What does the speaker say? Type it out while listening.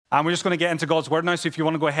And we're just going to get into God's word now. So if you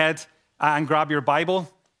want to go ahead and grab your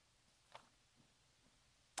Bible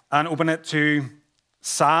and open it to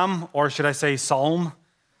Psalm, or should I say Psalm?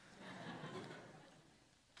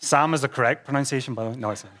 Psalm is the correct pronunciation, by the way. No,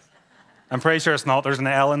 it's not. I'm pretty sure it's not. There's an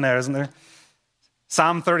L in there, isn't there?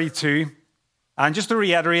 Psalm 32. And just to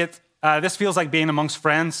reiterate, this feels like being amongst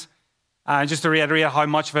friends. Just to reiterate how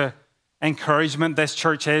much of an encouragement this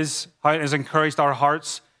church is, how it has encouraged our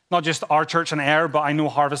hearts, not just our church and Ayr, but I know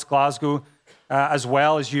Harvest Glasgow as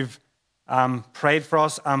well, as you've prayed for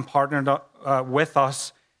us and partnered with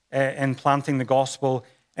us in planting the gospel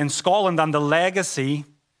in Scotland, and the legacy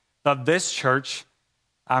that this church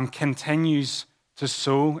continues to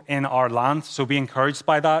sow in our land. So be encouraged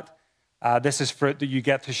by that. This is fruit that you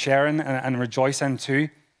get to share in and rejoice in too.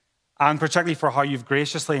 And particularly for how you've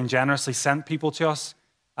graciously and generously sent people to us.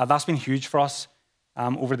 That's been huge for us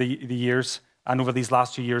over the years and over these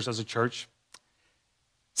last 2 years as a church.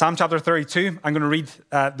 Psalm chapter 32, I'm going to read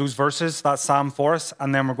those verses, that psalm for us,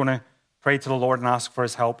 and then we're going to pray to the Lord and ask for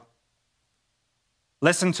his help.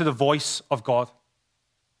 Listen to the voice of God.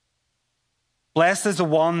 Blessed is the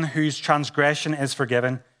one whose transgression is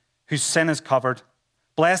forgiven, whose sin is covered.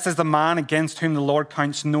 Blessed is the man against whom the Lord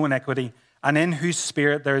counts no iniquity, and in whose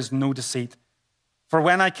spirit there is no deceit. For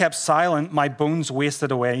when I kept silent, my bones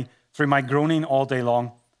wasted away through my groaning all day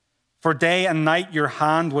long. For day and night your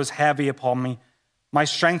hand was heavy upon me. My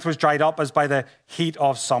strength was dried up as by the heat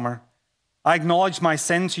of summer. I acknowledged my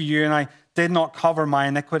sin to you, and I did not cover my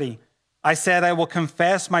iniquity. I said, I will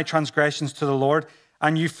confess my transgressions to the Lord,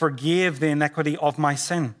 and you forgave the iniquity of my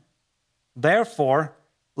sin. Therefore,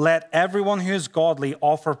 let everyone who is godly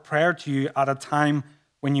offer prayer to you at a time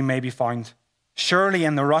when you may be found. Surely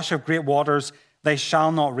in the rush of great waters they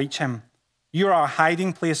shall not reach him. You are a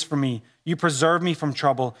hiding place for me. You preserve me from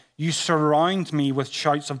trouble. You surround me with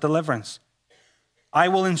shouts of deliverance. I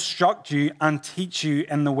will instruct you and teach you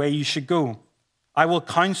in the way you should go. I will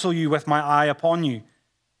counsel you with my eye upon you.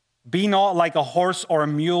 Be not like a horse or a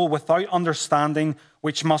mule without understanding,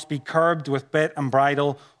 which must be curbed with bit and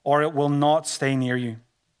bridle, or it will not stay near you.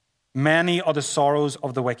 Many are the sorrows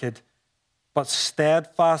of the wicked, but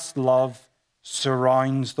steadfast love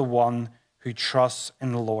surrounds the one who trusts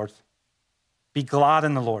in the Lord. Be glad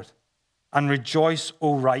in the Lord, and rejoice,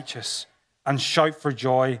 O righteous, and shout for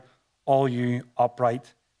joy, all you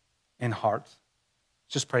upright in heart.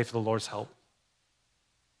 Just pray for the Lord's help.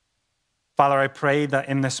 Father, I pray that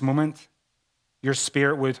in this moment, your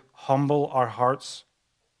Spirit would humble our hearts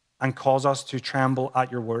and cause us to tremble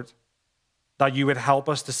at your word, that you would help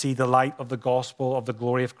us to see the light of the gospel of the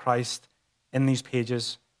glory of Christ in these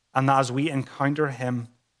pages, and that as we encounter him,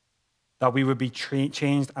 that we would be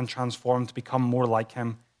changed and transformed to become more like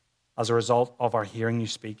him as a result of our hearing you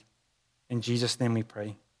speak. In Jesus' name we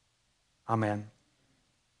pray. Amen.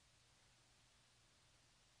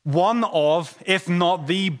 One of, if not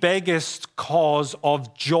the biggest cause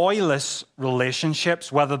of joyless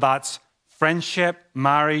relationships, whether that's friendship,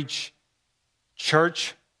 marriage,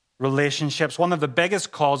 church relationships, one of the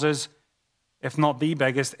biggest causes, if not the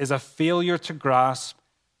biggest, is a failure to grasp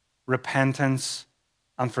repentance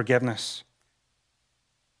and forgiveness.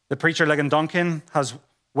 The preacher Ligon Duncan has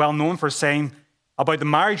well known for saying about the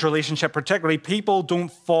marriage relationship particularly, people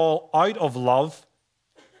don't fall out of love,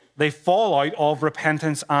 they fall out of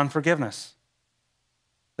repentance and forgiveness.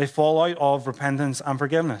 They fall out of repentance and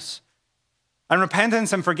forgiveness. And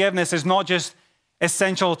repentance and forgiveness is not just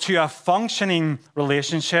essential to a functioning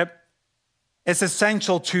relationship, it's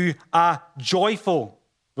essential to a joyful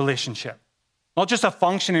relationship. Not just a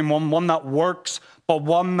functioning one that works, but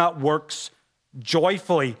one that works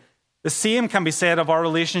joyfully. The same can be said of our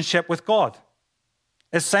relationship with God.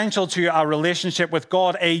 Essential to our relationship with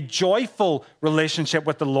God, a joyful relationship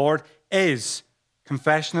with the Lord, is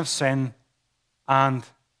confession of sin and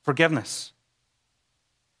forgiveness.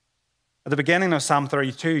 At the beginning of Psalm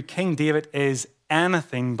 32, King David is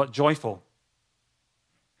anything but joyful.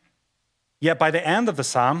 Yet by the end of the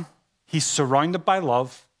psalm, he's surrounded by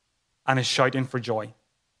love and is shouting for joy.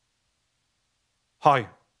 How?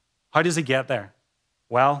 How does he get there?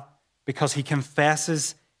 Well, because he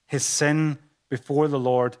confesses his sin before the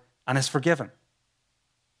Lord and is forgiven.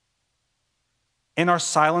 In our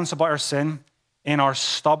silence about our sin, in our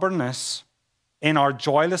stubbornness, in our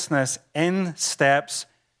joylessness, in steps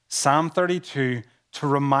Psalm 32 to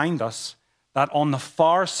remind us that on the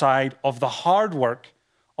far side of the hard work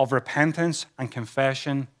of repentance and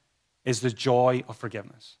confession is the joy of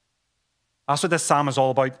forgiveness. That's what this psalm is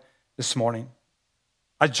all about this morning.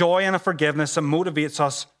 A joy and a forgiveness that motivates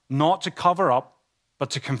us not to cover up,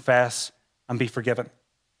 but to confess and be forgiven.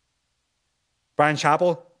 Bryan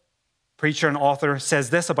Chapel preacher and author,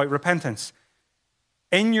 says this about repentance.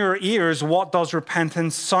 In your ears, what does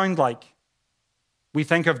repentance sound like? We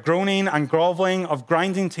think of groaning and grovelling, of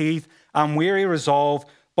grinding teeth and weary resolve,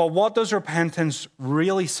 but what does repentance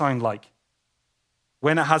really sound like?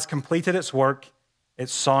 When it has completed its work, it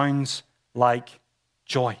sounds like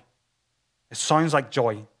joy. It sounds like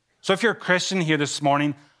joy. So if you're a Christian here this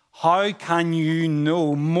morning, how can you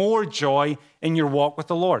know more joy in your walk with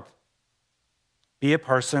the Lord? Be a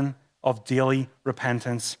person of daily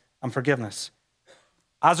repentance and forgiveness.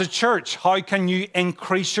 As a church, how can you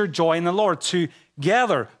increase your joy in the Lord?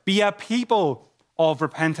 Together, be a people of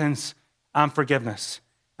repentance and forgiveness.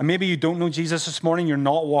 And maybe you don't know Jesus this morning, you're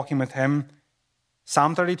not walking with him.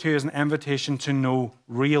 Psalm 32 is an invitation to know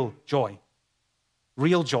real joy,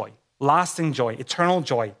 lasting joy, eternal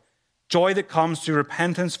joy, joy that comes through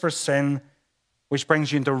repentance for sin, which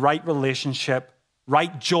brings you into right relationship,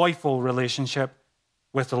 right joyful relationship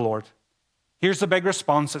with the Lord. Here's the big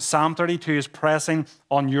response that Psalm 32 is pressing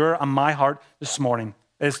on your and my heart this morning,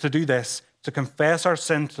 is to do this, to confess our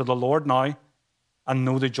sin to the Lord now and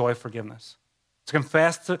know the joy of forgiveness. To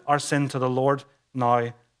confess our sin to the Lord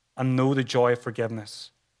now and know the joy of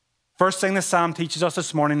forgiveness. First thing the Psalm teaches us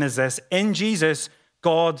this morning is this: in Jesus,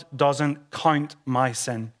 God doesn't count my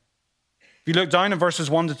sin. If you look down in verses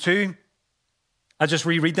 1 to 2, I just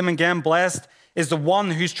reread them again. Blessed is the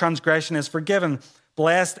one whose transgression is forgiven.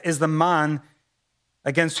 Blessed is the man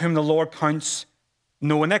against whom the Lord counts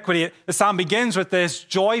no iniquity. The psalm begins with this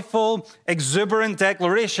joyful, exuberant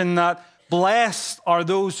declaration that blessed are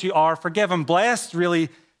those who are forgiven. Blessed really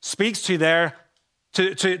speaks to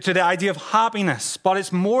the idea of happiness, but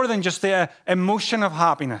it's more than just the emotion of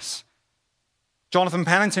happiness. Jonathan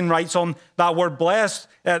Pennington writes on that word blessed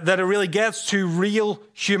that it really gets to real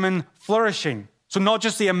human flourishing. So not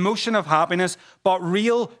just the emotion of happiness, but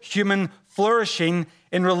real human flourishing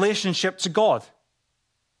in relationship to God.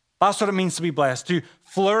 That's what it means to be blessed, to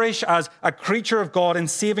flourish as a creature of God in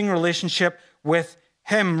saving relationship with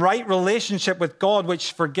him. Right relationship with God,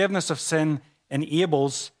 which forgiveness of sin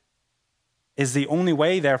enables, is the only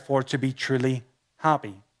way, therefore, to be truly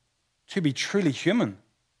happy, to be truly human,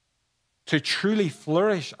 to truly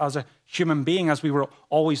flourish as a human being, as we were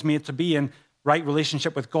always made to be in right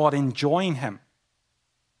relationship with God, enjoying him.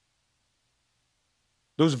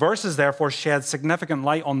 Those verses, therefore, shed significant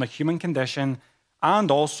light on the human condition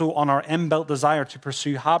and also on our inbuilt desire to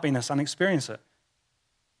pursue happiness and experience it.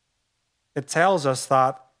 It tells us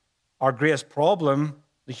that our greatest problem,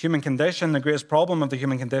 the human condition, the greatest problem of the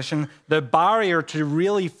human condition, the barrier to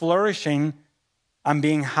really flourishing and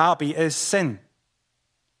being happy is sin.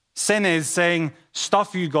 Sin is saying,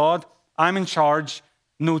 stuff you, God, I'm in charge,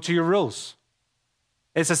 no to your rules.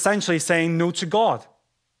 It's essentially saying no to God.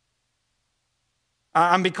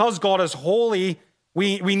 And because God is holy,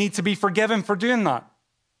 we need to be forgiven for doing that.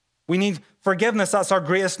 We need forgiveness. That's our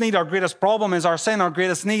greatest need. Our greatest problem is our sin. Our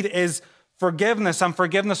greatest need is forgiveness, and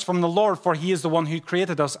forgiveness from the Lord, for he is the one who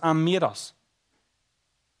created us and made us.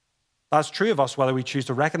 That's true of us, whether we choose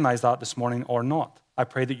to recognize that this morning or not. I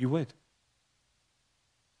pray that you would.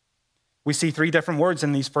 We see three different words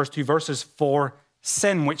in these first two verses for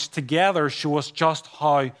sin, which together show us just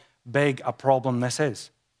how big a problem this is.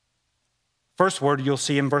 First word you'll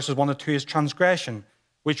see in verses 1 to 2 is transgression,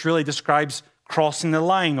 which really describes crossing the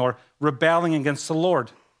line or rebelling against the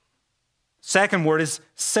Lord. Second word is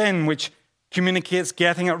sin, which communicates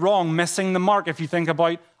getting it wrong, missing the mark. If you think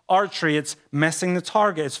about archery, it's missing the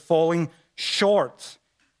target, it's falling short.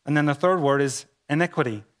 And then the third word is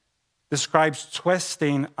iniquity, describes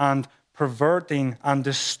twisting and perverting and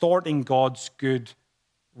distorting God's good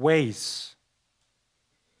ways.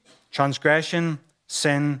 Transgression,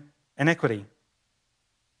 sin, iniquity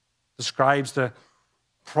describes the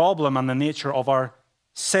problem and the nature of our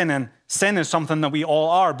sin. And sin is something that we all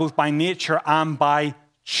are, both by nature and by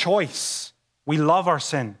choice. We love our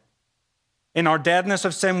sin. In our deadness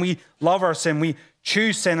of sin, we love our sin. We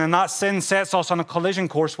choose sin, and that sin sets us on a collision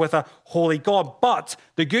course with a holy God. But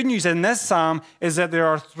the good news in this psalm is that there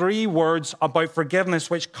are three words about forgiveness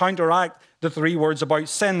which counteract the three words about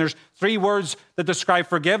sin. There's three words that describe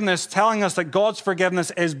forgiveness, telling us that God's forgiveness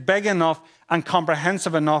is big enough and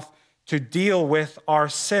comprehensive enough to deal with our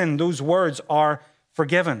sin. Those words are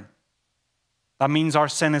forgiven. That means our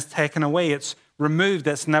sin is taken away. It's removed.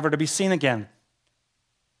 It's never to be seen again.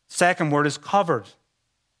 Second word is covered.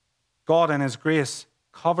 God in his grace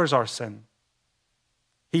covers our sin.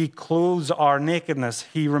 He clothes our nakedness.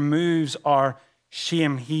 He removes our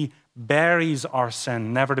shame. He buries our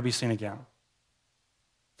sin, never to be seen again.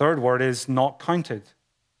 Third word is not counted.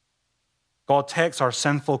 God takes our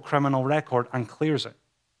sinful criminal record and clears it,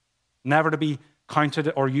 never to be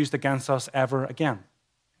counted or used against us ever again.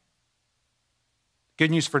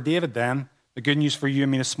 Good news for David then, the good news for you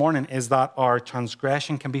and me this morning is that our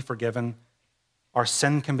transgression can be forgiven, our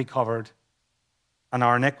sin can be covered, and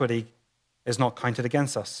our iniquity is not counted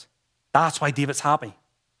against us. That's why David's happy.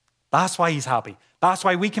 That's why he's happy. That's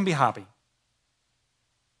why we can be happy.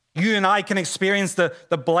 You and I can experience the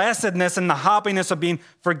blessedness and the happiness of being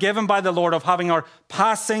forgiven by the Lord, of having our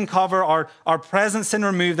past sin covered, our present sin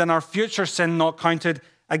removed, and our future sin not counted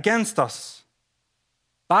against us.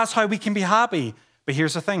 That's how we can be happy. But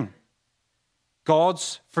here's the thing.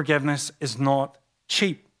 God's forgiveness is not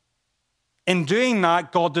cheap. In doing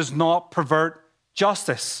that, God does not pervert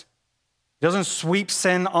justice. He doesn't sweep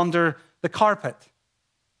sin under the carpet.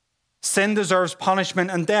 Sin deserves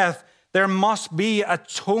punishment and death. There must be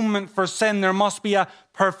atonement for sin. There must be a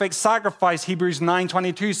perfect sacrifice. Hebrews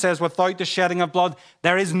 9:22 says, without the shedding of blood,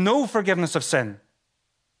 there is no forgiveness of sin.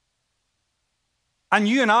 And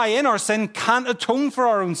you and I, in our sin, can't atone for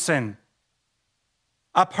our own sin.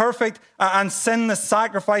 A perfect and sinless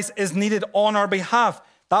sacrifice is needed on our behalf.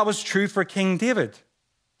 That was true for King David.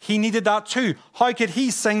 He needed that too. How could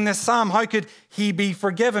he sing this psalm? How could he be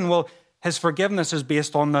forgiven? Well, his forgiveness is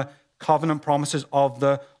based on the covenant promises of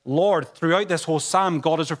the Lord. Throughout this whole psalm,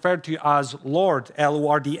 God is referred to as Lord,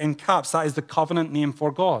 L-O-R-D in caps. That is the covenant name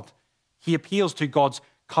for God. He appeals to God's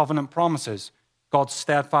covenant promises, God's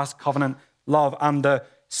steadfast covenant love, and the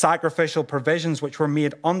sacrificial provisions which were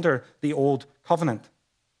made under the old covenant.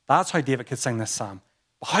 That's how David could sing this psalm.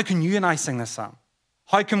 But how can you and I sing this psalm?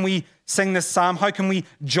 How can we sing this psalm? How can we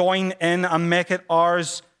join in and make it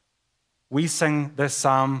ours? We sing this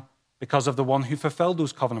psalm because of the one who fulfilled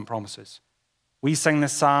those covenant promises. We sing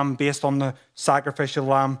this psalm based on the sacrificial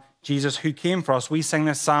lamb, Jesus, who came for us. We sing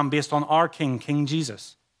this psalm based on our King, King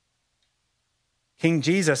Jesus. King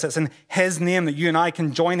Jesus, it's in his name that you and I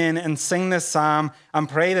can join in and sing this psalm and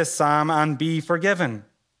pray this psalm and be forgiven.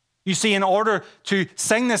 You see, in order to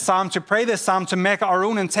sing this psalm, to pray this psalm, to make it our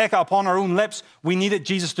own and take it upon our own lips, we needed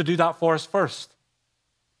Jesus to do that for us first.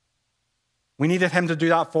 We needed him to do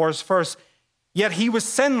that for us first. Yet he was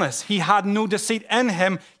sinless. He had no deceit in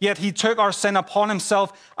him, yet he took our sin upon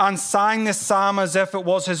himself and sang this psalm as if it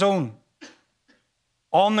was his own.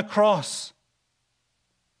 On the cross,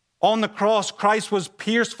 Christ was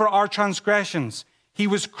pierced for our transgressions. He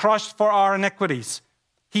was crushed for our iniquities.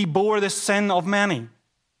 He bore the sin of many.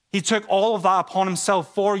 He took all of that upon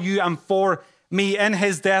himself for you and for me. In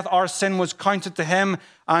his death, our sin was counted to him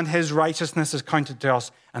and his righteousness is counted to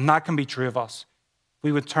us. And that can be true of us.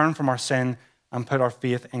 We would turn from our sin and put our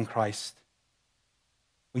faith in Christ.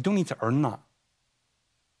 We don't need to earn that.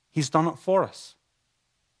 He's done it for us.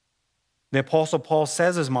 The Apostle Paul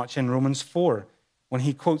says as much in Romans 4 when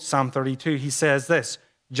he quotes Psalm 32. He says this,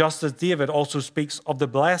 just as David also speaks of the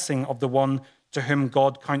blessing of the one to whom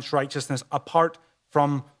God counts righteousness apart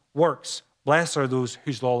from works. Blessed are those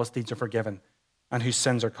whose lawless deeds are forgiven and whose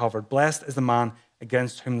sins are covered. Blessed is the man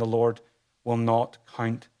against whom the Lord will not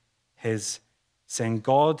count his sin.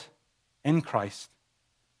 God in Christ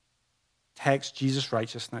takes Jesus'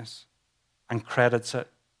 righteousness and credits it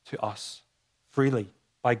to us freely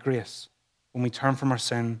by grace when we turn from our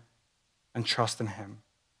sin and trust in him.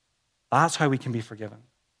 That's how we can be forgiven.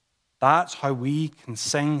 That's how we can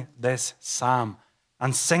sing this psalm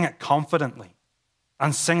and sing it confidently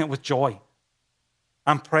and sing it with joy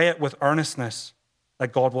and pray it with earnestness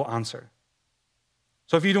that God will answer.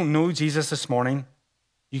 So if you don't know Jesus this morning,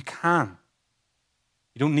 you can.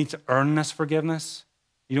 You don't need to earn this forgiveness.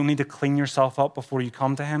 You don't need to clean yourself up before you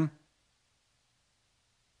come to him.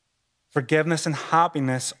 Forgiveness and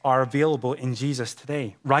happiness are available in Jesus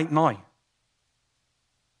today, right now.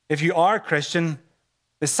 If you are a Christian,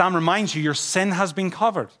 this psalm reminds you your sin has been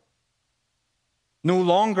covered. No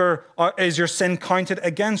longer is your sin counted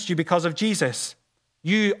against you because of Jesus.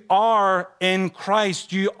 You are in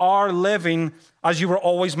Christ. You are living as you were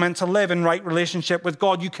always meant to live in right relationship with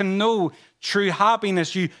God. You can know true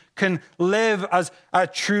happiness. You can live as a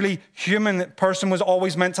truly human person was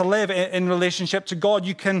always meant to live in relationship to God.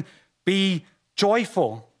 You can be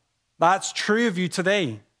joyful. That's true of you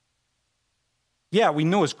today. Yeah, we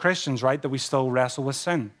know as Christians, right, that we still wrestle with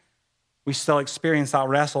sin. We still experience that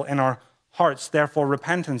wrestle in our hearts. Therefore,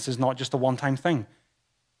 repentance is not just a one-time thing.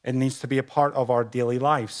 It needs to be a part of our daily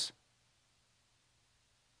lives.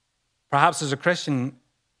 Perhaps as a Christian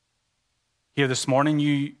here this morning,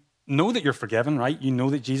 you know that you're forgiven, right? You know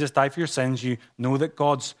that Jesus died for your sins. You know that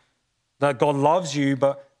God loves you,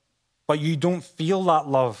 but you don't feel that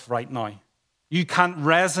love right now. You can't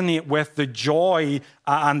resonate with the joy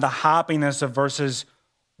and the happiness of verses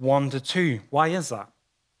 1 to 2. Why is that?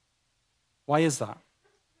 Why is that?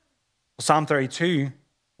 Well, Psalm 32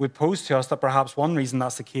 would pose to us that perhaps one reason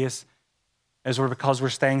that's the case is because we're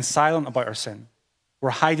staying silent about our sin. We're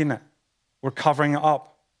hiding it. We're covering it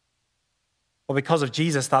up. But because of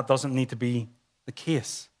Jesus, that doesn't need to be the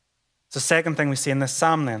case. It's the second thing we see in this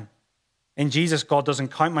psalm then. In Jesus, God doesn't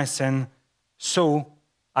count my sin, so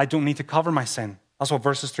I don't need to cover my sin. That's what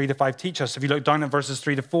verses 3 to 5 teach us. If you look down at verses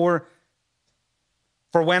 3 to 4,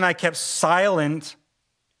 for when I kept silent,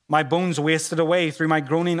 my bones wasted away through my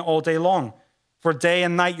groaning all day long. For day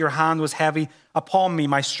and night your hand was heavy upon me.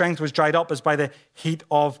 My strength was dried up as by the heat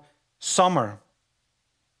of summer.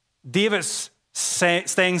 David's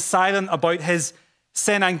staying silent about his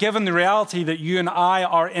sin, and given the reality that you and I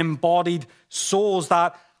are embodied souls,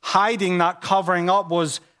 that hiding, that covering up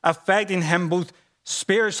was affecting him both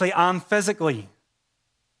spiritually and physically.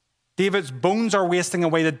 David's bones are wasting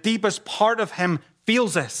away. The deepest part of him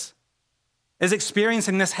feels this, is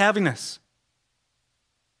experiencing this heaviness.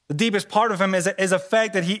 The deepest part of him is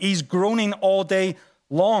affected. He's groaning all day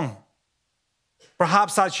long.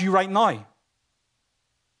 Perhaps that's you right now.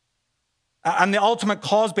 And the ultimate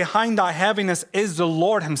cause behind that heaviness is the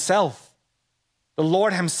Lord himself. The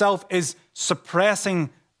Lord himself is suppressing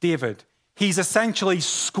David. He's essentially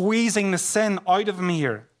squeezing the sin out of him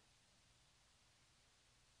here.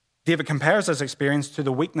 David compares his experience to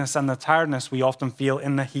the weakness and the tiredness we often feel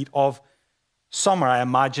in the heat of summer. I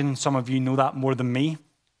imagine some of you know that more than me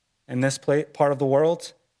in this part of the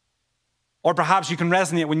world. Or perhaps you can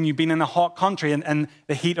resonate when you've been in a hot country in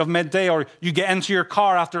the heat of midday, or you get into your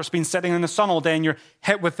car after it's been sitting in the sun all day and you're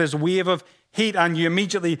hit with this wave of heat and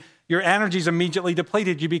your energy's immediately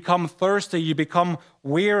depleted. You become thirsty, you become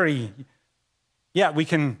weary. Yeah, we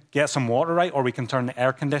can get some water, right? Or we can turn the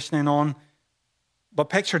air conditioning on. But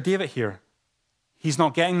picture David here. He's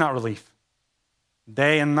not getting that relief.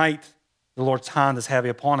 Day and night, the Lord's hand is heavy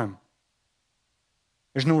upon him.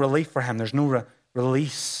 There's no relief for him. There's no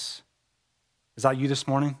release. Is that you this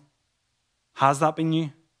morning? Has that been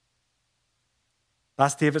you?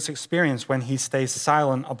 That's David's experience when he stays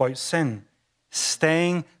silent about sin.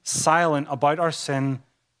 Staying silent about our sin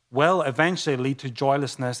will eventually lead to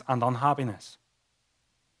joylessness and unhappiness.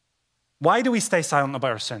 Why do we stay silent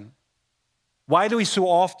about our sin? Why do we so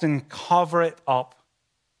often cover it up?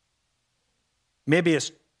 Maybe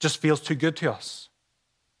it just feels too good to us.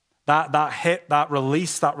 That hit, that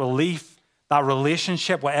release, that relief, that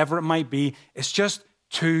relationship, whatever it might be, it's just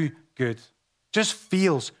too good. Just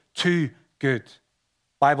feels too good.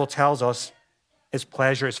 Bible tells us its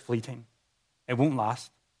pleasure is fleeting. It won't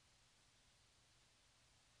last.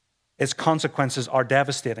 Its consequences are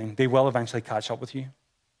devastating. They will eventually catch up with you.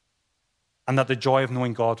 And that the joy of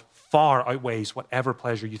knowing God far outweighs whatever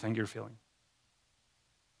pleasure you think you're feeling.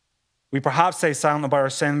 We perhaps stay silent about our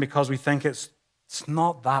sin because we think it's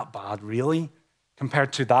not that bad, really.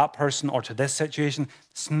 Compared to that person or to this situation,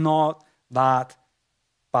 it's not that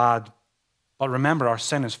bad. But remember, our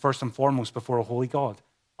sin is first and foremost before a holy God.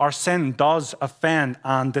 Our sin does offend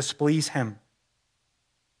and displease him.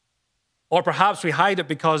 Or perhaps we hide it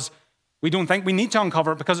because we don't think we need to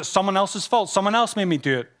uncover it because it's someone else's fault. Someone else made me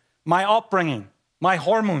do it. My upbringing, my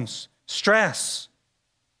hormones, stress.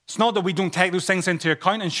 It's not that we don't take those things into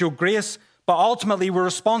account and show grace, but ultimately we're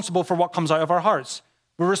responsible for what comes out of our hearts.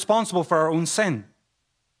 We're responsible for our own sin.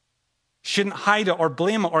 Shouldn't hide it or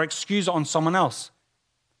blame it or excuse it on someone else.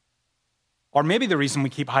 Or maybe the reason we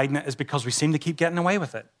keep hiding it is because we seem to keep getting away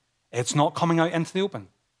with it. It's not coming out into the open.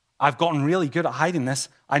 I've gotten really good at hiding this.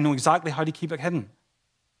 I know exactly how to keep it hidden.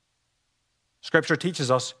 Scripture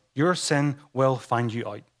teaches us your sin will find you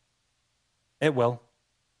out. It will,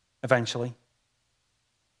 eventually.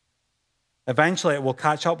 Eventually it will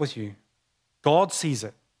catch up with you. God sees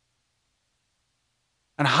it.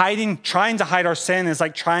 And trying to hide our sin is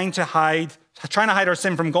like trying to hide our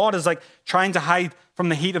sin from God is like trying to hide from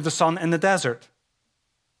the heat of the sun in the desert.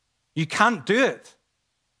 You can't do it.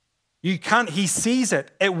 You can't. He sees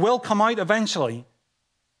it. It will come out eventually.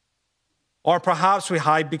 Or perhaps we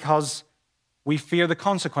hide because we fear the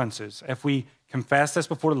consequences. If we confess this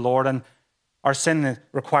before the Lord and our sin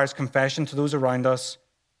requires confession to those around us,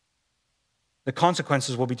 the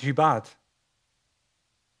consequences will be too bad.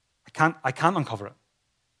 I can't uncover it.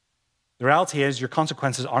 The reality is your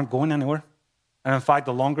consequences aren't going anywhere. And in fact,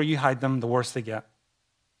 the longer you hide them, the worse they get.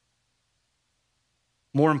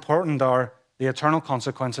 More important are the eternal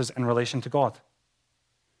consequences in relation to God.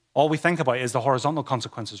 All we think about is the horizontal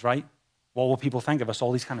consequences, right? What will people think of us?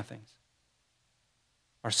 All these kind of things.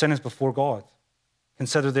 Our sin is before God.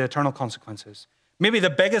 Consider the eternal consequences. Maybe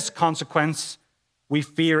the biggest consequence we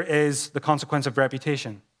fear is the consequence of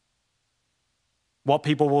reputation. What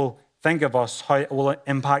people will think of us, how it will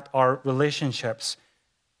impact our relationships.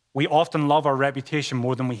 We often love our reputation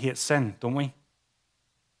more than we hate sin, don't we?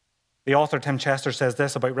 The author Tim Chester says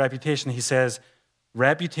this about reputation. He says,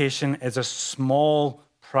 reputation is a small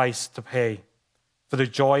price to pay for the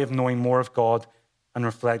joy of knowing more of God and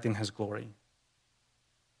reflecting his glory.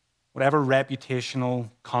 Whatever reputational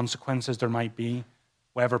consequences there might be,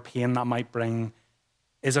 whatever pain that might bring,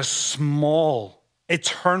 is a small,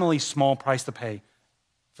 eternally small price to pay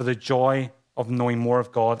for the joy of knowing more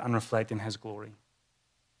of God and reflecting his glory.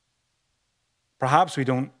 Perhaps we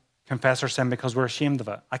don't confess our sin because we're ashamed of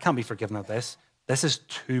it. I can't be forgiven of this. This is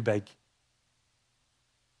too big. Have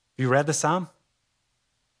you read the Psalm?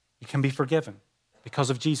 You can be forgiven because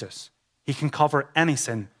of Jesus. He can cover any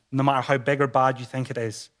sin, no matter how big or bad you think it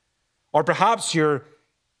is. Or perhaps you're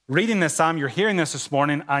reading this Psalm, you're hearing this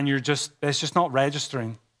morning, and it's just not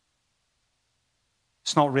registering.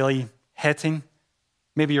 It's not really hitting.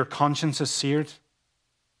 Maybe your conscience is seared.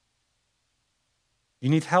 You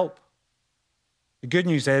need help. The good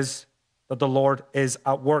news is that the Lord is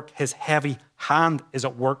at work. His heavy hand is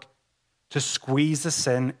at work to squeeze the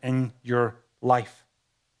sin in your life.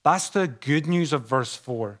 That's the good news of verse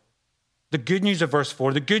 4. The good news of verse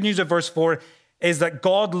 4. The good news of verse 4 is that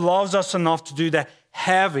God loves us enough to do the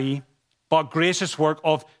heavy but gracious work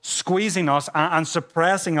of squeezing us and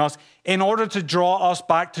suppressing us in order to draw us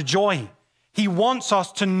back to joy. He wants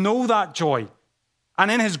us to know that joy. And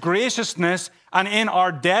in his graciousness and in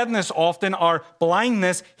our deadness, often our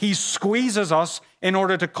blindness, he squeezes us in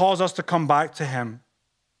order to cause us to come back to him.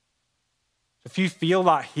 If you feel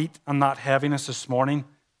that heat and that heaviness this morning,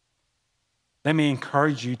 let me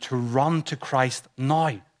encourage you to run to Christ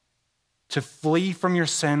now, to flee from your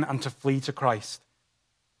sin and to flee to Christ.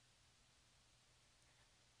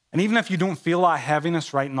 And even if you don't feel that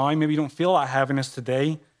heaviness right now, maybe you don't feel that heaviness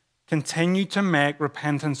today, continue to make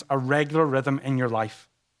repentance a regular rhythm in your life.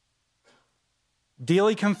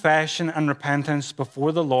 Daily confession and repentance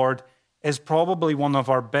before the Lord is probably one of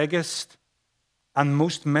our biggest and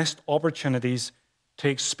most missed opportunities to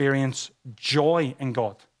experience joy in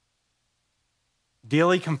God.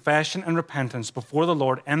 Daily confession and repentance before the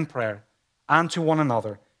Lord in prayer and to one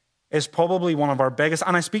another is probably one of our biggest,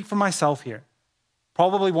 and I speak for myself here,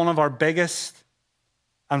 probably one of our biggest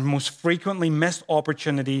and most frequently missed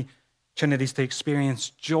opportunities to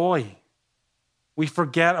experience joy. We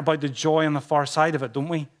forget about the joy on the far side of it, don't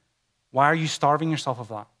we? Why are you starving yourself of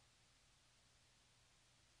that?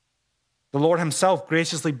 The Lord himself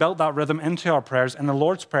graciously built that rhythm into our prayers. In the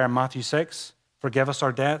Lord's Prayer, Matthew 6, forgive us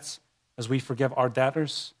our debts as we forgive our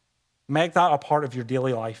debtors. Make that a part of your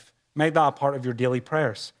daily life. Make that a part of your daily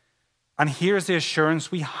prayers. And here's the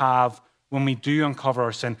assurance we have when we do uncover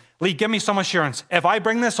our sin. Lee, give me some assurance. If I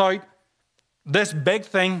bring this out, this big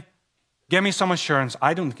thing, give me some assurance.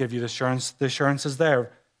 I don't give you the assurance. The assurance is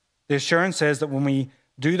there. The assurance is that when we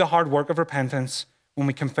do the hard work of repentance, when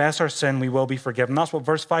we confess our sin, we will be forgiven. That's what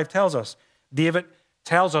verse 5 tells us. David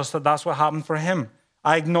tells us that that's what happened for him.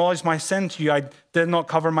 I acknowledged my sin to you. I did not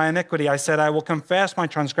cover my iniquity. I said, I will confess my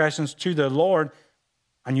transgressions to the Lord,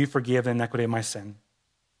 and you forgave the iniquity of my sin.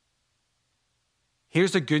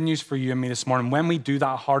 Here's the good news for you and me this morning. When we do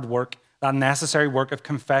that hard work, that necessary work of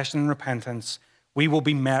confession and repentance, we will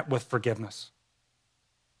be met with forgiveness.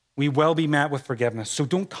 We will be met with forgiveness. So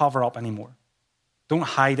don't cover up anymore. Don't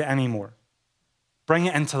hide it anymore. Bring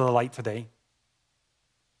it into the light today.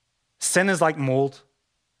 Sin is like mold.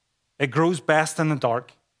 It grows best in the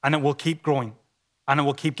dark, and it will keep growing, and it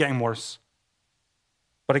will keep getting worse.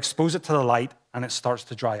 But expose it to the light, and it starts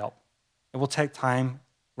to dry up. It will take time,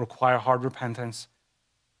 require hard repentance,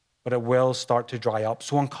 but it will start to dry up.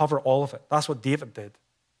 So uncover all of it. That's what David did.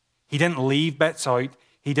 He didn't leave bits out.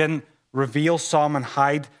 He didn't reveal some and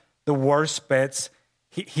hide the worst bits.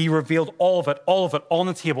 He revealed all of it on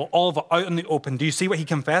the table, all of it out in the open. Do you see what he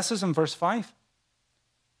confesses in verse 5?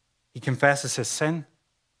 He confesses his sin.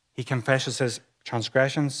 He confesses his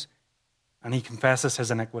transgressions, and he confesses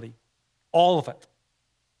his iniquity. All of it.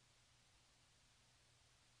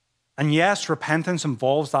 And yes, repentance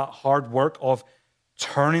involves that hard work of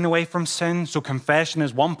turning away from sin. So confession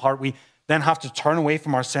is one part. We then have to turn away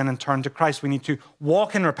from our sin and turn to Christ. We need to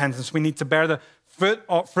walk in repentance. We need to bear the fruit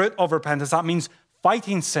of repentance. That means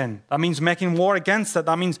fighting sin. That means making war against it.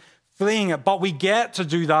 That means fleeing it. But we get to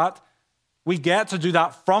do that. We get to do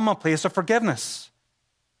that from a place of forgiveness.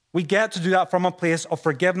 We get to do that from a place of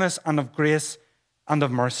forgiveness and of grace and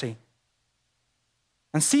of mercy.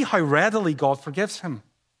 And see how readily God forgives him.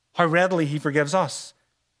 How readily he forgives us.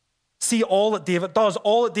 See all that David does.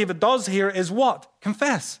 All that David does here is what?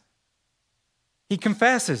 Confess. He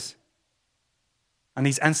confesses. And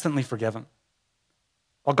he's instantly forgiven.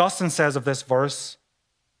 Augustine says of this verse,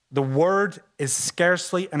 the word is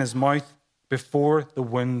scarcely in his mouth before the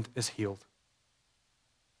wound is healed.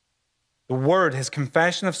 The word, his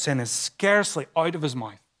confession of sin, is scarcely out of his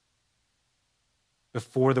mouth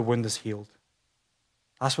before the wound is healed.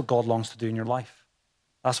 That's what God longs to do in your life.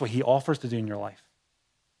 That's what he offers to do in your life.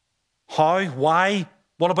 How? Why?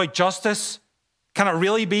 What about justice? Can it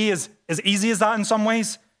really be as easy as that in some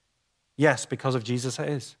ways? Yes, because of Jesus it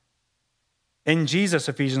is. In Jesus,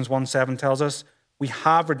 Ephesians 1:7 tells us, we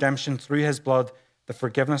have redemption through his blood, the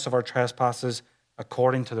forgiveness of our trespasses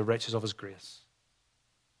according to the riches of his grace.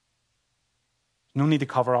 There's no need to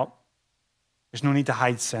cover up. There's no need to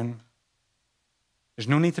hide sin. There's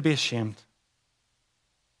no need to be ashamed.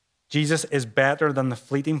 Jesus is better than the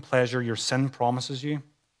fleeting pleasure your sin promises you.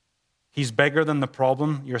 He's bigger than the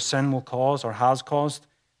problem your sin will cause or has caused.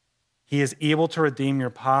 He is able to redeem your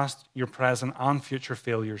past, your present, and future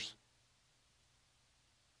failures.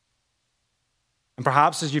 And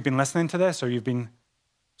perhaps as you've been listening to this, or we've been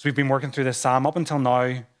working through this psalm up until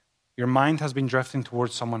now, your mind has been drifting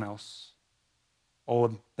towards someone else.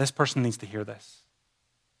 Oh, this person needs to hear this.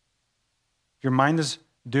 If your mind is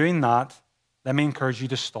doing that, let me encourage you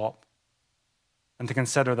to stop and to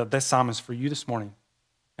consider that this psalm is for you this morning.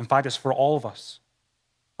 In fact, it's for all of us.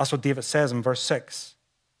 That's what David says in verse 6.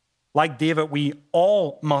 Like David, we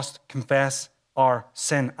all must confess our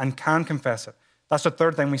sin and can confess it. That's the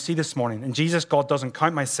third thing we see this morning. In Jesus, God doesn't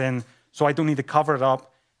count my sin, so I don't need to cover it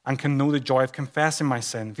up and can know the joy of confessing my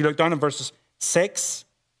sin. If you look down at verses 6,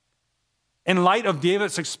 in light of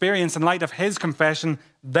David's experience, in light of his confession,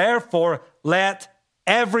 therefore let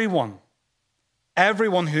everyone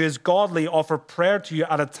who is godly offer prayer to you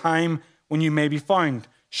at a time when you may be found.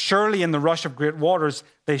 Surely in the rush of great waters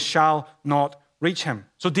they shall not reach him.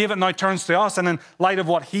 So David now turns to us, and in light of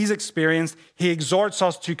what he's experienced, he exhorts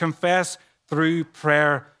us to confess through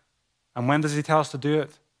prayer. And when does he tell us to do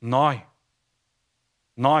it? Now.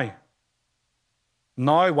 Now.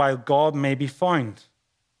 Now, while God may be found.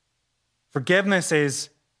 Forgiveness is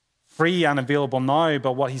free and available now,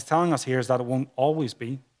 but what he's telling us here is that it won't always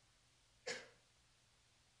be.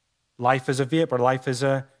 Life is a vapor, life is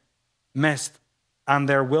a mist, and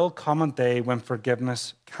there will come a day when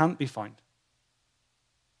forgiveness can't be found.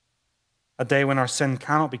 A day when our sin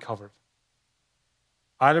cannot be covered.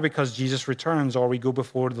 Either because Jesus returns or we go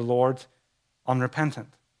before the Lord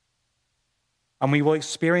unrepentant. And we will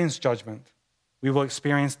experience judgment. We will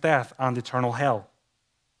experience death and eternal hell.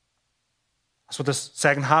 That's what the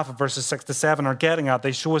second half of verses 6 to 7 are getting at.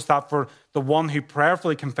 They show us that for the one who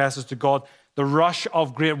prayerfully confesses to God, the rush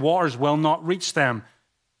of great waters will not reach them.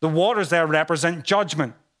 The waters there represent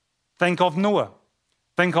judgment. Think of Noah.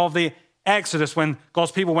 Think of the Exodus when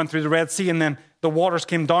God's people went through the Red Sea and then the waters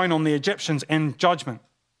came down on the Egyptians in judgment.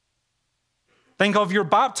 Think of your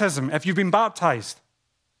baptism if you've been baptized.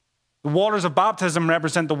 The waters of baptism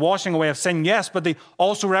represent the washing away of sin, yes, but they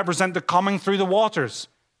also represent the coming through the waters,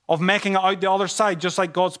 of making it out the other side, just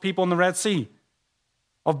like God's people in the Red Sea,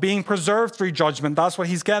 of being preserved through judgment. That's what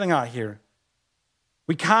he's getting at here.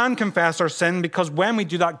 We can confess our sin because when we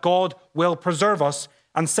do that, God will preserve us.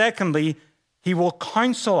 And secondly, he will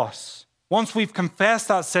counsel us. Once we've confessed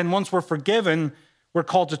that sin, once we're forgiven, we're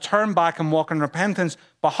called to turn back and walk in repentance.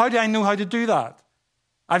 But how do I know how to do that?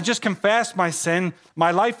 I've just confessed my sin.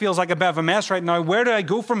 My life feels like a bit of a mess right now. Where do I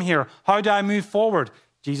go from here? How do I move forward?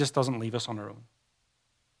 Jesus doesn't leave us on our own.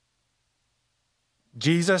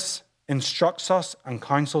 Jesus instructs us and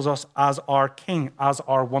counsels us as our King, as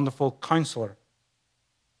our wonderful counselor.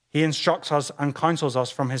 He instructs us and counsels us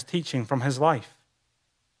from his teaching, from his life.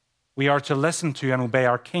 We are to listen to and obey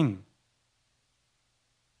our King.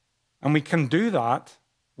 And we can do that.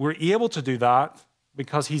 We're able to do that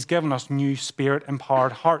because he's given us new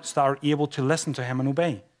spirit-empowered hearts that are able to listen to him and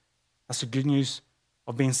obey. That's the good news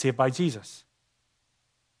of being saved by Jesus.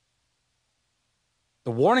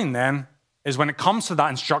 The warning then is when it comes to that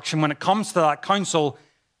instruction, when it comes to that counsel,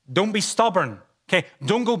 don't be stubborn. Okay,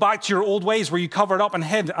 don't go back to your old ways where you covered up and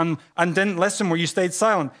hid and didn't listen, where you stayed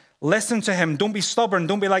silent. Listen to him. Don't be stubborn.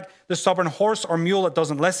 Don't be like the stubborn horse or mule that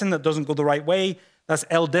doesn't listen, that doesn't go the right way, that's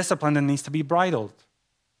ill-disciplined and needs to be bridled.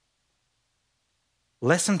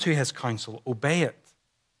 Listen to his counsel. Obey it.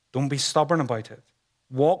 Don't be stubborn about it.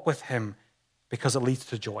 Walk with him because it leads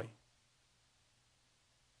to joy.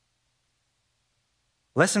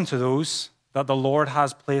 Listen to those that the Lord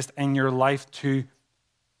has placed in your life to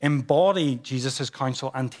embody Jesus'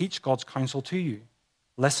 counsel and teach God's counsel to you.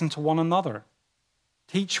 Listen to one another.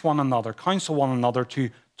 Teach one another. Counsel one another to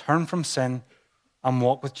turn from sin and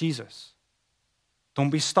walk with Jesus. Don't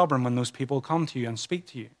be stubborn when those people come to you and speak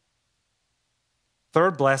to you.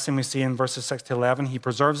 Third blessing we see in verses 6 to 11, he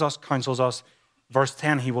preserves us, counsels us, Verse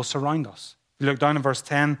 10, he will surround us. If you look down in verse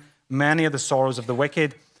 10, many are the sorrows of the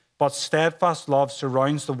wicked, but steadfast love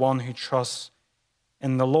surrounds the one who trusts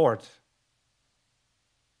in the Lord.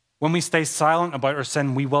 When we stay silent about our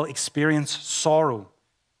sin, we will experience sorrow.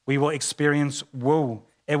 We will experience woe.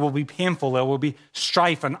 It will be painful. There will be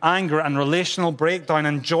strife and anger and relational breakdown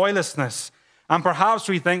and joylessness. And perhaps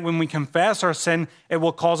we think when we confess our sin, it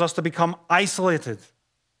will cause us to become isolated.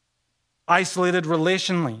 Isolated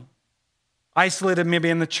relationally. Isolated maybe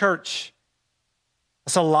in the church.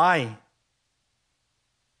 It's a lie.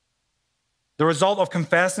 The result of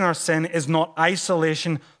confessing our sin is not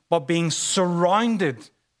isolation, but being surrounded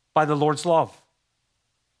by the Lord's love.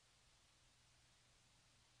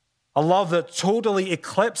 A love that totally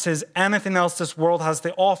eclipses anything else this world has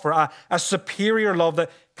to offer. A superior love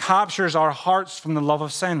that captures our hearts from the love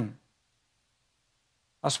of sin.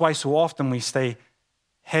 That's why so often we stay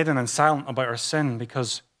hidden and silent about our sin,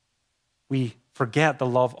 because we forget the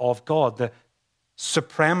love of God, the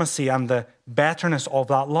supremacy and the betterness of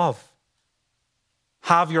that love.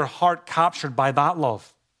 Have your heart captured by that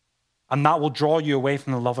love, and that will draw you away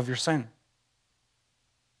from the love of your sin.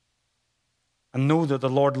 And know that the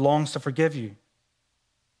Lord longs to forgive you.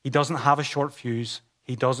 He doesn't have a short fuse.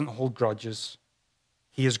 He doesn't hold grudges.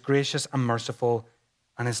 He is gracious and merciful,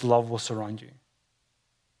 and his love will surround you.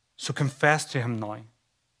 So confess to him now.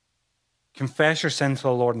 Confess your sin to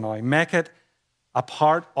the Lord now. Make it a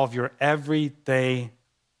part of your everyday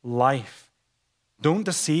life. Don't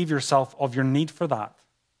deceive yourself of your need for that.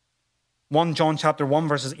 1 John chapter 1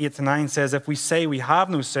 verses 8 to 9 says, if we say we have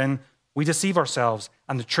no sin, we deceive ourselves,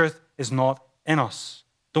 and the truth is not in us.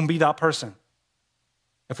 Don't be that person.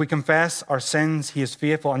 If we confess our sins, he is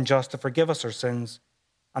faithful and just to forgive us our sins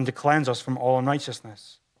and to cleanse us from all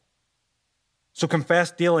unrighteousness. So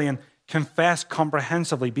confess daily and confess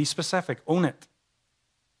comprehensively. Be specific. Own it.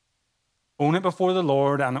 Own it before the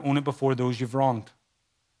Lord and own it before those you've wronged.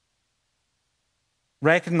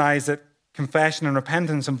 Recognize that confession and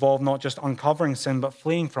repentance involve not just uncovering sin, but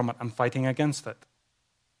fleeing from it and fighting against it.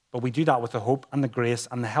 But we do that with the hope and the grace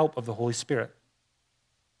and the help of the Holy Spirit.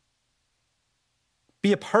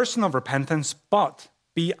 Be a person of repentance, but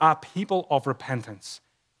be a people of repentance.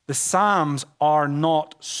 The Psalms are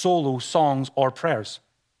not solo songs or prayers.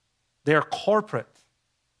 They're corporate.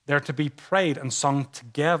 They're to be prayed and sung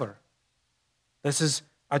together. This is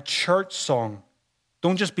a church song.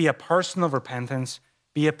 Don't just be a person of repentance,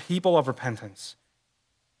 be a people of repentance.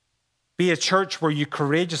 Be a church where you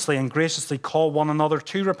courageously and graciously call one another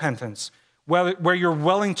to repentance, where you're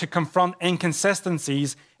willing to confront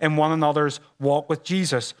inconsistencies in one another's walk with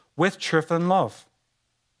Jesus, with truth and love.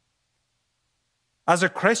 As a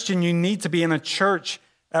Christian, you need to be in a church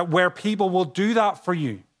where people will do that for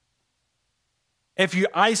you. If you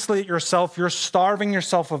isolate yourself, you're starving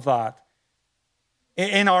yourself of that.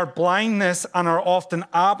 In our blindness and our often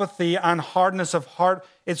apathy and hardness of heart,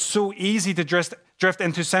 it's so easy to drift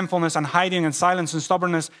into sinfulness and hiding and silence and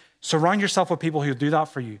stubbornness. Surround yourself with people who do that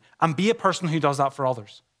for you, and be a person who does that for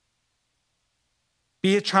others.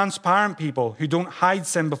 Be a transparent people who don't hide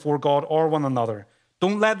sin before God or one another.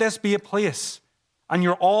 Don't let this be a place, and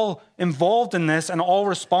you're all involved in this and all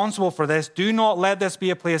responsible for this. Do not let this be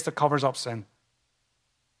a place that covers up sin,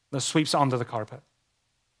 that sweeps it under the carpet.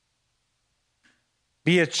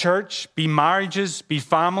 Be a church, be marriages, be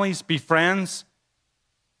families, be friends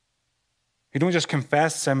who don't just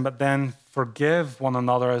confess sin, but then forgive one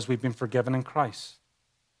another as we've been forgiven in Christ.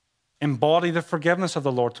 Embody the forgiveness of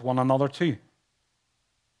the Lord to one another too.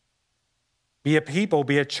 Be a people,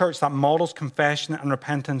 be a church that models confession and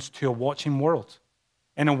repentance to a watching world.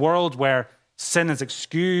 In a world where sin is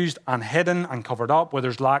excused and hidden and covered up, where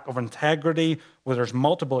there's lack of integrity, where there's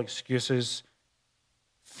multiple excuses,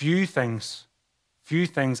 few things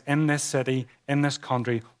in this city, in this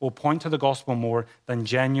country, will point to the gospel more than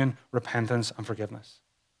genuine repentance and forgiveness.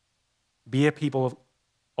 Be a people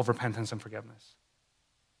of repentance and forgiveness.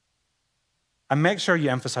 And make sure you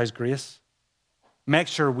emphasize grace. Make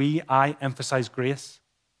sure I emphasize grace.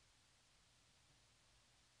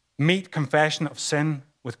 Meet confession of sin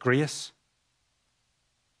with grace.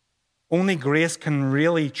 Only grace can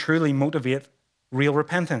really, truly motivate real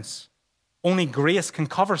repentance. Only grace can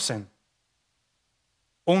cover sin.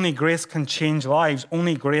 Only grace can change lives.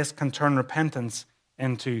 Only grace can turn repentance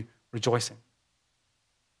into rejoicing.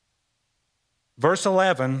 Verse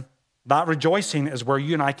 11, that rejoicing is where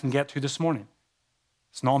you and I can get to this morning.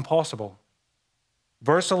 It's not impossible.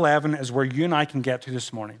 Verse 11 is where you and I can get to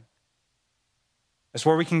this morning. It's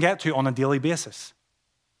where we can get to on a daily basis.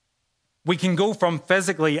 We can go from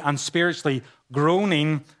physically and spiritually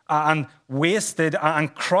groaning and wasted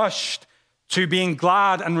and crushed to being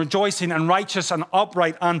glad and rejoicing and righteous and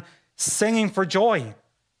upright and singing for joy.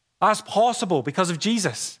 That's possible because of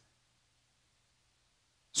Jesus.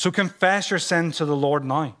 So confess your sin to the Lord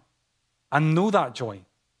now and know that joy.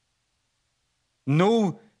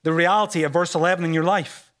 Know the reality of verse 11 in your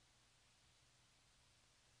life.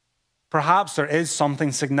 Perhaps there is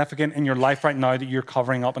something significant in your life right now that you're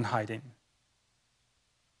covering up and hiding.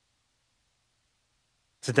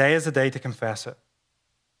 Today is the day to confess it.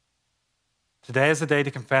 Today is the day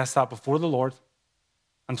to confess that before the Lord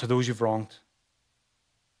and to those you've wronged.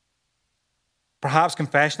 Perhaps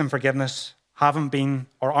confession and forgiveness haven't been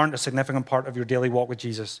or aren't a significant part of your daily walk with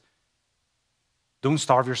Jesus. Don't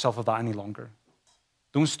starve yourself of that any longer.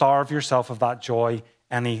 Don't starve yourself of that joy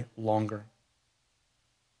any longer.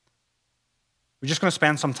 We're just going to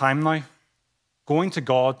spend some time now going to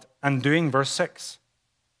God and doing verse 6,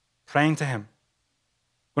 praying to him.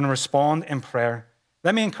 We're going to respond in prayer.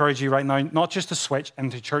 Let me encourage you right now, not just to switch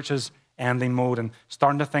into church's ending mode and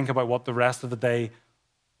starting to think about what the rest of the day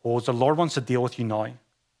holds. The Lord wants to deal with you now.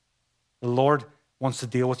 The Lord wants to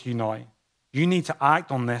deal with you now. You need to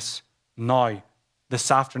act on this now, this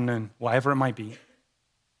afternoon, whatever it might be.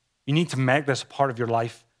 You need to make this a part of your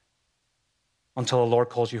life until the Lord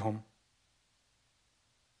calls you home.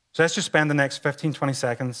 So let's just spend the next 15, 20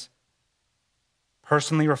 seconds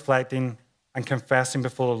personally reflecting and confessing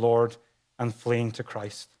before the Lord and fleeing to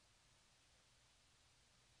Christ.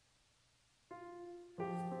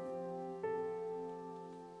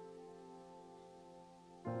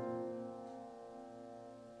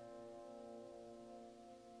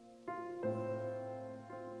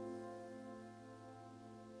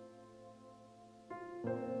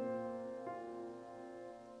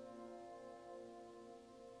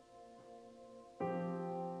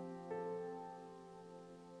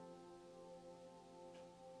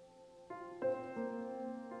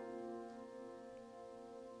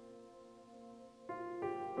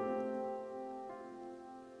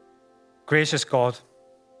 Gracious God,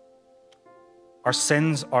 our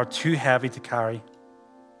sins are too heavy to carry,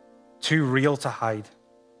 too real to hide,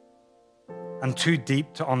 and too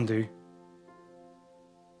deep to undo.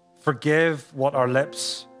 Forgive what our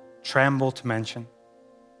lips tremble to mention,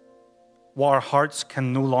 what our hearts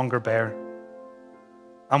can no longer bear,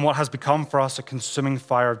 and what has become for us a consuming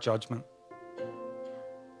fire of judgment.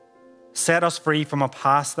 Set us free from a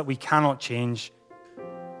past that we cannot change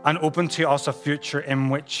and open to us a future in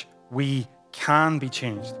which we can be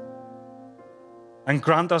changed. And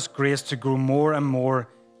grant us grace to grow more and more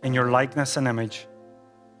in your likeness and image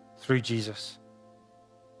through Jesus.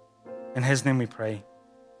 In his name we pray.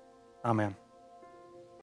 Amen.